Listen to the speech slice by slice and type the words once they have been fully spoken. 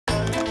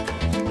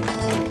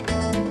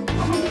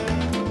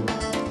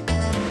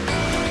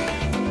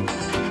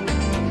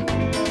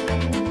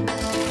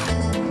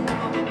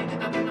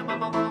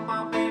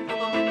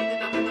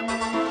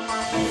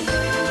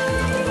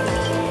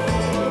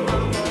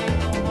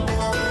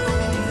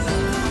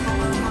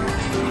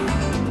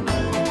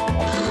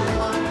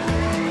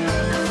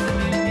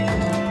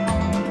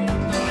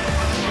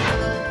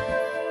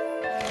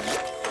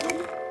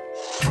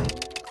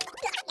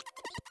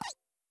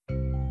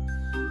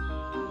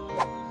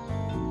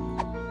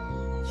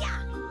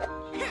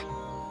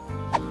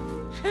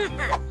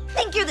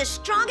Think you're the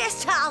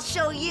strongest? I'll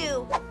show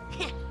you.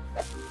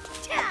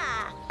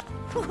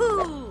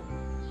 Woohoo!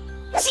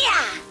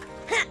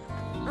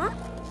 Huh?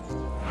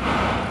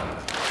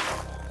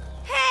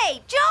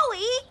 Hey,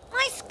 Joey!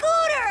 My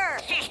scooter!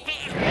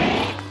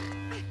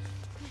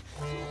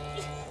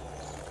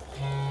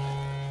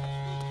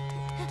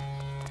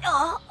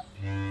 Oh.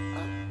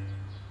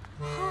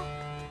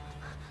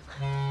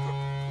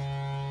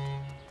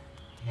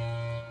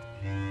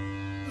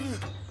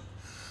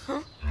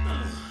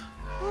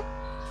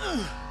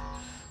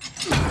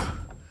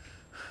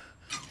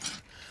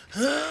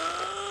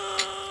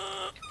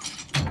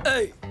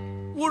 Hey,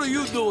 what are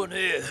you doing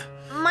here?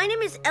 My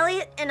name is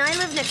Eliot, and I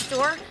live next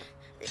door.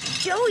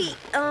 Joey,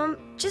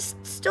 just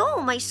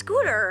stole my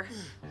scooter.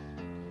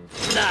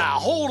 Now,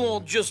 hold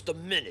on just a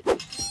minute.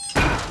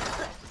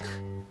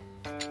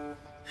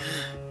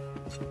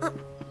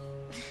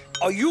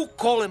 Are you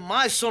calling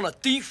my son a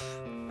thief?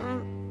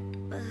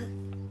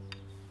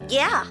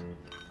 Yeah.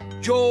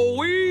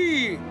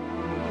 Joey!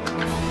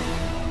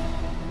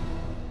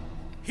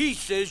 He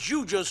says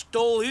you just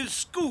stole his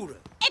scooter.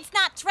 It's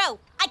not true.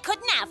 I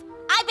couldn't have.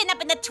 I've been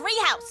up in the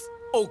treehouse.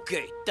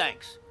 Okay,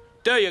 thanks.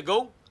 There you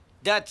go.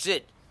 That's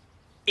it.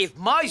 If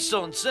my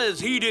son says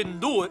he didn't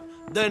do it,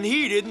 then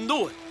he didn't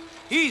do it.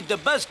 He's the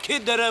best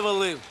kid that ever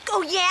lived.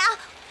 Oh, yeah?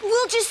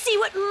 We'll just see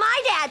what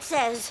my dad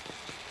says.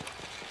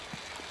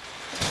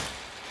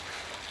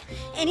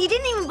 And he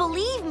didn't even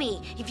believe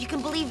me, if you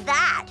can believe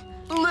that.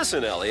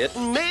 Listen, Eliot,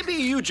 maybe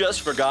you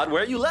just forgot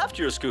where you left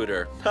your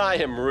scooter. I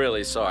am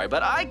really sorry,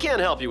 but I can't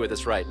help you with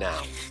this right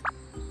now.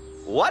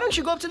 Why don't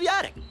you go up to the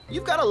attic?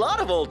 You've got a lot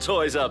of old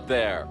toys up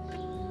there.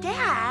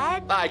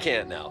 Dad? I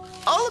can't now.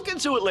 I'll look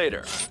into it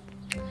later.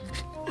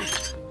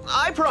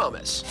 I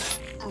promise.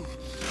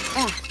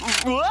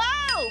 Whoa!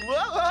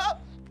 Whoa!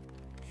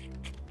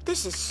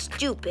 This is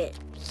stupid.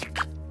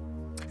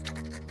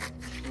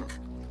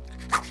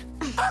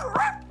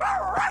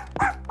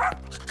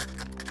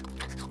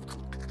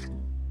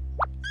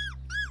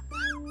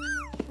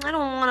 I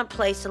don't want to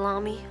play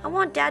salami. I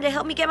want Dad to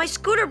help me get my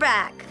scooter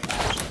back.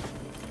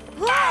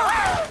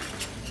 Whoa!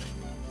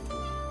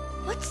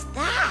 What's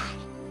that?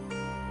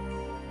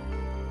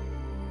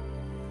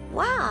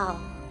 Wow,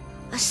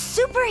 a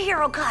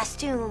superhero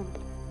costume.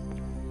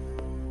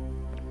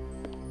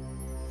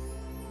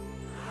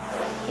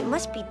 It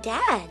must be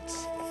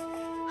Dad's.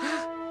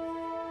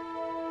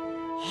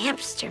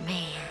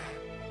 Hamsterman.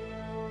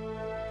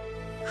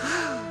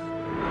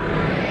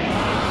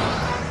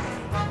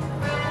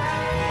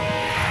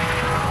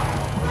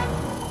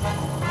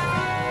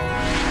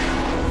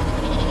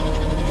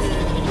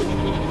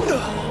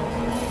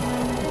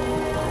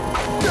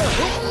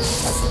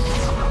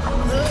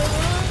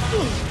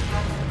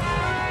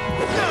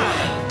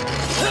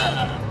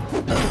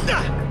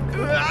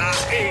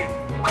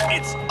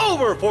 It's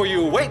over for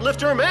you,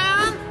 weightlifter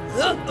man!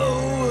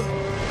 Uh-oh.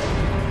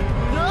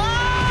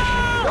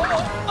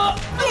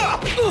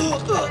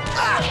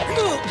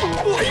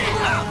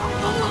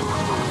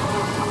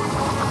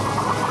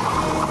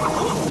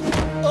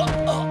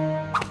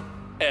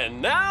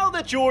 And now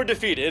that you're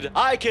defeated,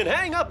 I can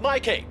hang up my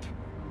cape.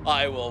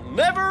 I will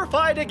never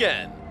fight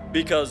again,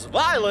 because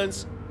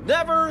violence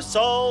never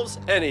solves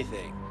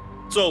anything.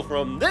 So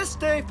from this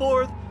day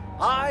forth,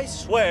 I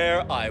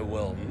swear I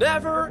will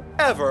never,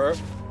 ever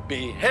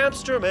be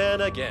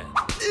Hamsterman again.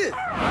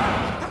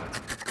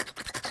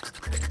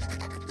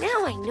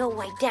 Now I know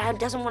why Dad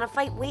doesn't want to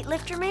fight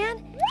Weightlifter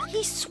Man.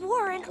 He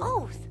swore an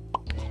oath.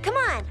 Come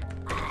on.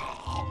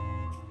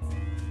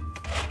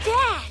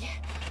 Dad!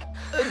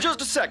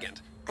 Just a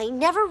second. I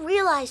never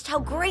realized how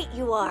great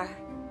you are.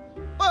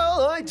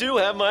 Well, I do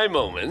have my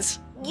moments.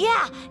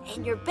 Yeah,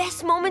 and your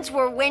best moments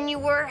were when you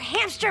were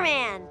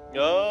Hamsterman.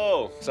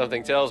 Oh,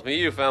 something tells me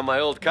you found my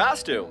old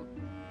costume.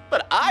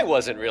 But I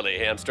wasn't really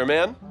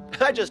Hamsterman.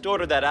 I just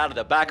ordered that out of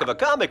the back of a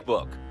comic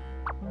book.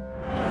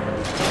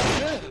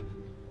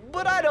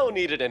 But I don't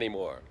need it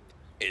anymore.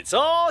 It's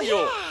all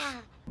yours.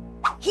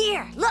 Yeah.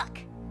 Here, look.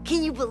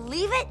 Can you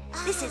believe it?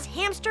 This is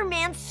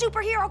Hamsterman's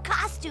superhero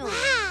costume.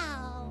 Wow.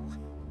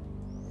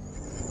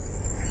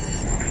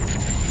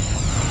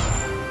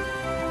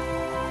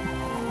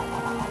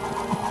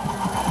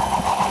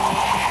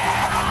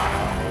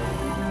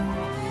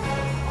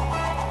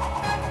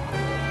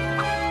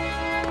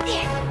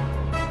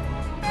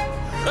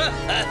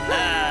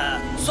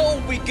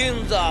 So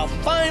begins our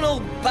final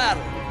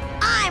battle.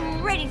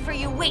 I'm ready for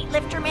you,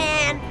 Weightlifter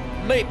Man.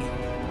 Maybe,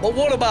 but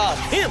what about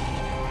him?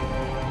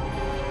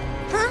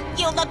 Huh?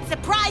 You look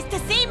surprised to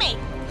see me.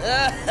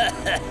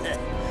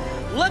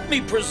 Let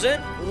me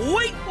present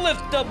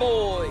Weightlifter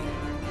Boy.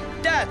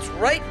 That's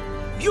right.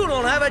 You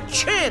don't have a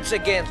chance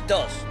against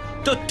us.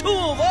 The two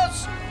of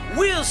us,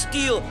 we'll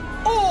steal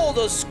all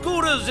the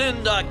scooters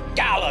in the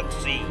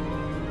galaxy.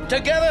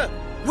 Together,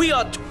 we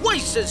are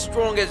twice as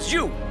strong as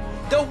you.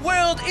 The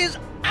world is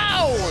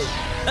ours.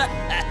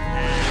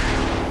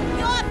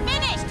 You're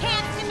finished,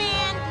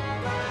 Hamsterman.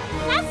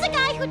 That's the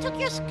guy who took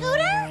your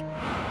scooter?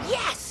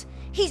 Yes,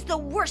 he's the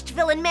worst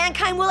villain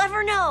mankind will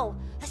ever know.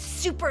 A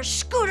super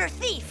scooter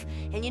thief.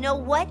 And you know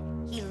what?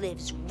 He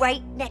lives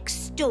right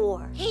next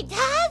door. He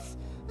does?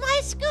 My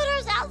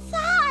scooter's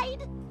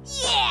outside.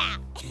 Yeah!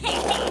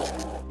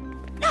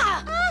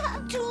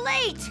 Too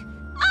late!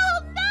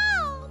 Oh,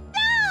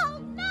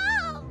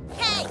 no!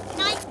 Hey,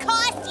 nice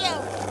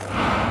costume!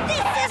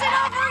 This isn't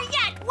over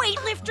yet,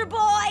 weightlifter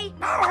boy!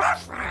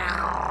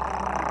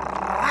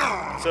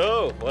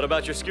 So, what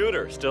about your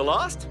scooter? Still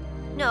lost?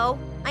 No,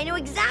 I know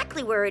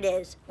exactly where it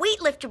is.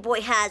 Weightlifter boy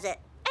has it.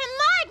 And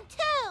mine,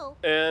 too!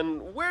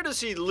 And where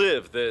does he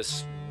live,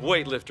 this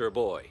weightlifter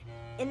boy?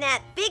 In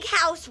that big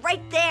house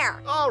right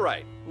there. All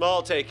right,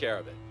 I'll take care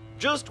of it.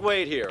 Just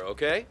wait here,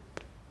 okay?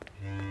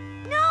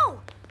 No,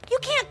 you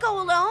can't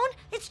go alone.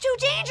 It's too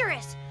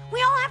dangerous.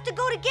 We all have to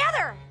go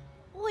together.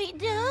 We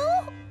do?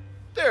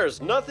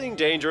 There's nothing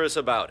dangerous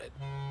about it.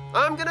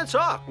 I'm gonna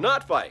talk,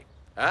 not fight.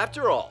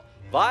 After all,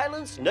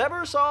 violence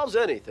never solves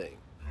anything.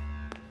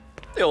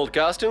 The old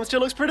costume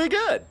still looks pretty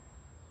good.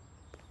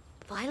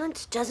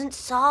 Violence doesn't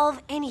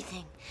solve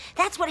anything.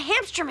 That's what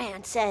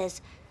Hamsterman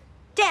says.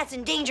 Dad's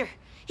in danger.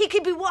 He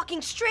could be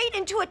walking straight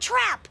into a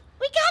trap.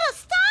 We gotta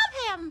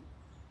stop him!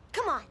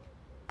 Come on.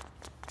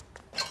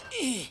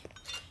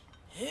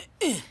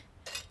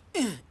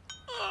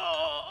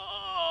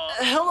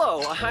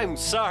 Hello, I'm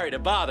sorry to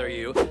bother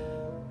you.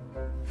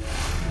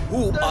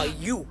 Who are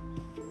you?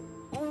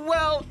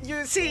 Well,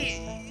 you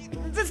see,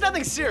 it's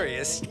nothing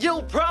serious.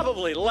 You'll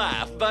probably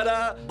laugh,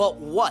 but, But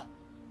what?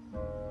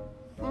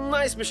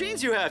 nice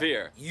machines you have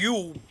here.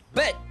 You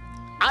bet.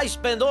 I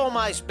spend all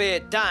my spare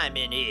time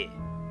in here.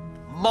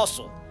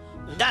 Muscle.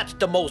 That's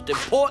the most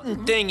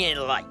important thing in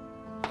life.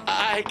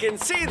 I can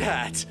see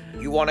that.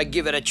 You want to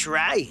give it a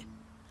try?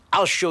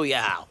 I'll show you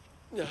how.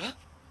 No.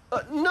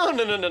 Ouch!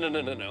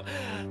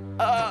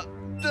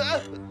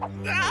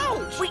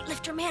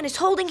 Weightlifter man is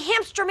holding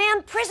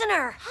Hamsterman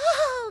prisoner.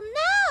 Oh,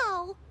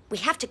 no! We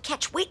have to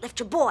catch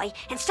Weightlifter boy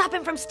and stop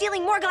him from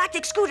stealing more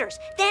galactic scooters.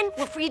 Then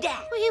we'll free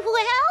Dad. We will?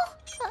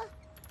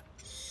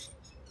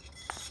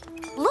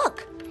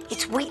 Look,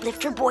 it's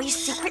Weightlifter boy's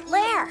secret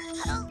lair.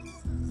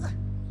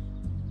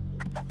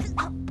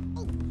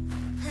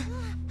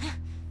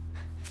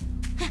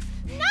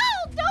 No,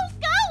 don't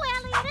go,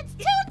 Eliot! It's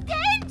too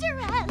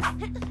dangerous!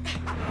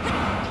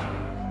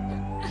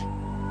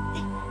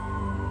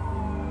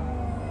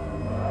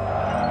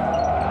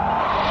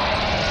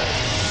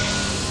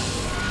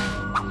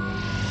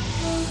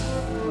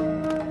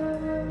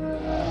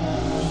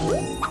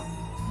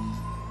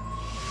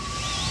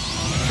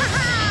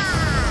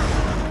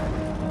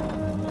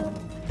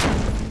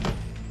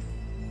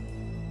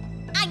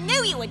 I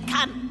knew you would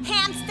come,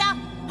 hamster!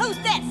 Who's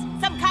this?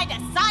 Some kind of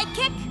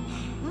sidekick?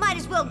 Might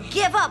as well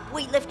give up,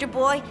 Weightlifter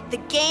boy. The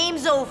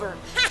game's over.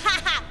 Ha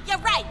ha ha! You're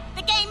right,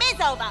 the game is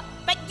over,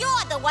 but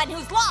you're the one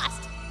who's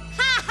lost!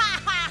 Ha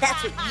ha ha!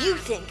 That's what you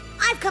think.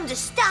 I've come to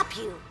stop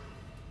you.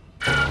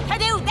 To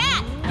do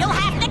that, you'll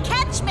have to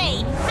catch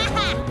me! Ha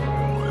ha! Ah!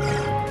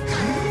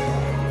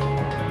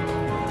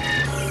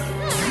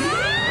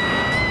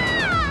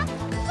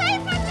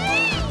 Wait for me!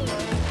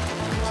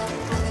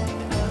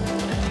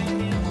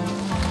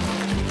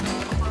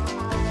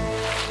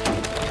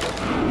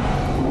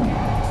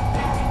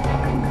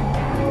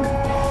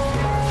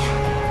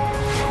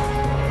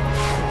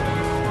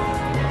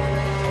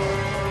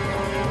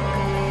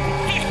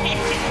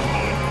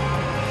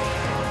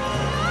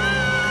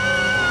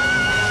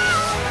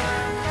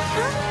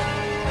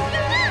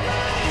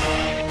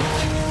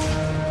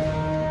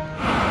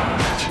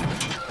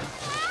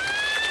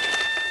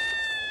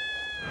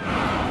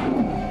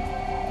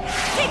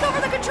 Take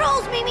over the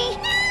controls, Mimi.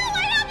 No,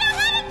 I don't know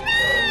how to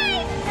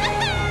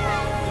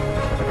drive!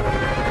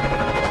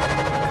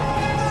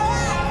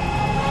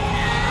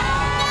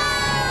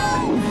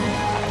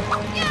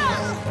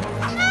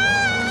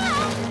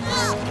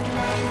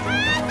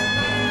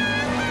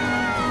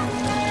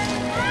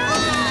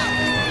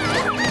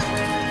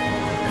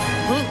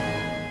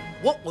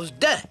 What was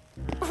that?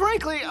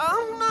 Frankly,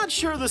 I'm not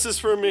sure this is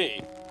for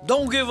me.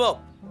 Don't give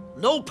up.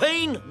 No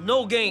pain,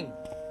 no gain.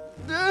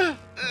 Uh,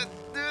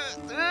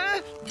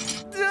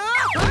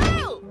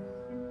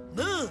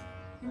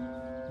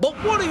 But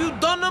what have you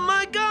done to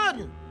my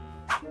garden?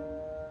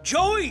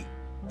 Joey,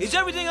 is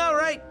everything all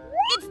right?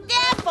 It's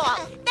their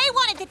fault. They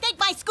wanted to take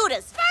my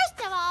scooters. First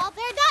of all,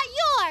 they're not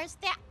yours.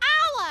 They're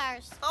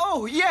ours.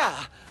 Oh,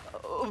 yeah.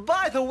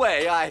 By the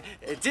way, I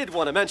did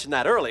want to mention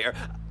that earlier.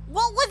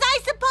 What was I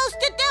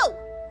supposed to do?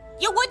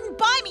 You wouldn't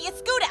buy me a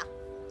scooter.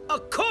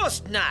 Of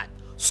course not.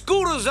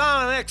 Scooters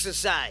aren't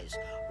exercise.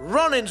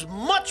 Running's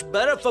much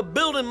better for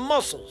building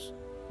muscles.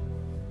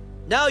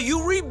 Now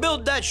you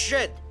rebuild that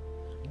shed.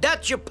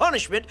 That's your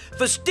punishment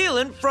for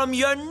stealing from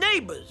your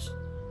neighbors.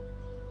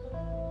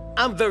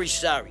 I'm very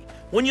sorry.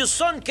 When your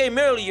son came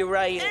earlier,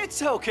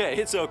 It's okay,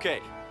 it's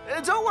okay.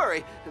 Don't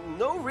worry.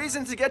 No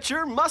reason to get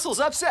your muscles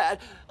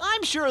upset.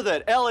 I'm sure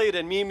that Eliot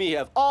and Mimi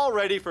have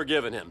already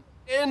forgiven him.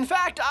 In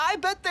fact, I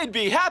bet they'd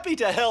be happy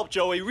to help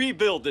Joey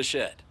rebuild the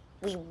shed.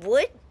 We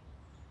would?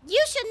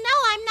 You should know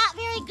I'm not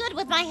very good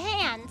with my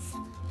hands.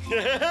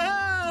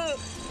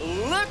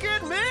 Look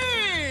at me!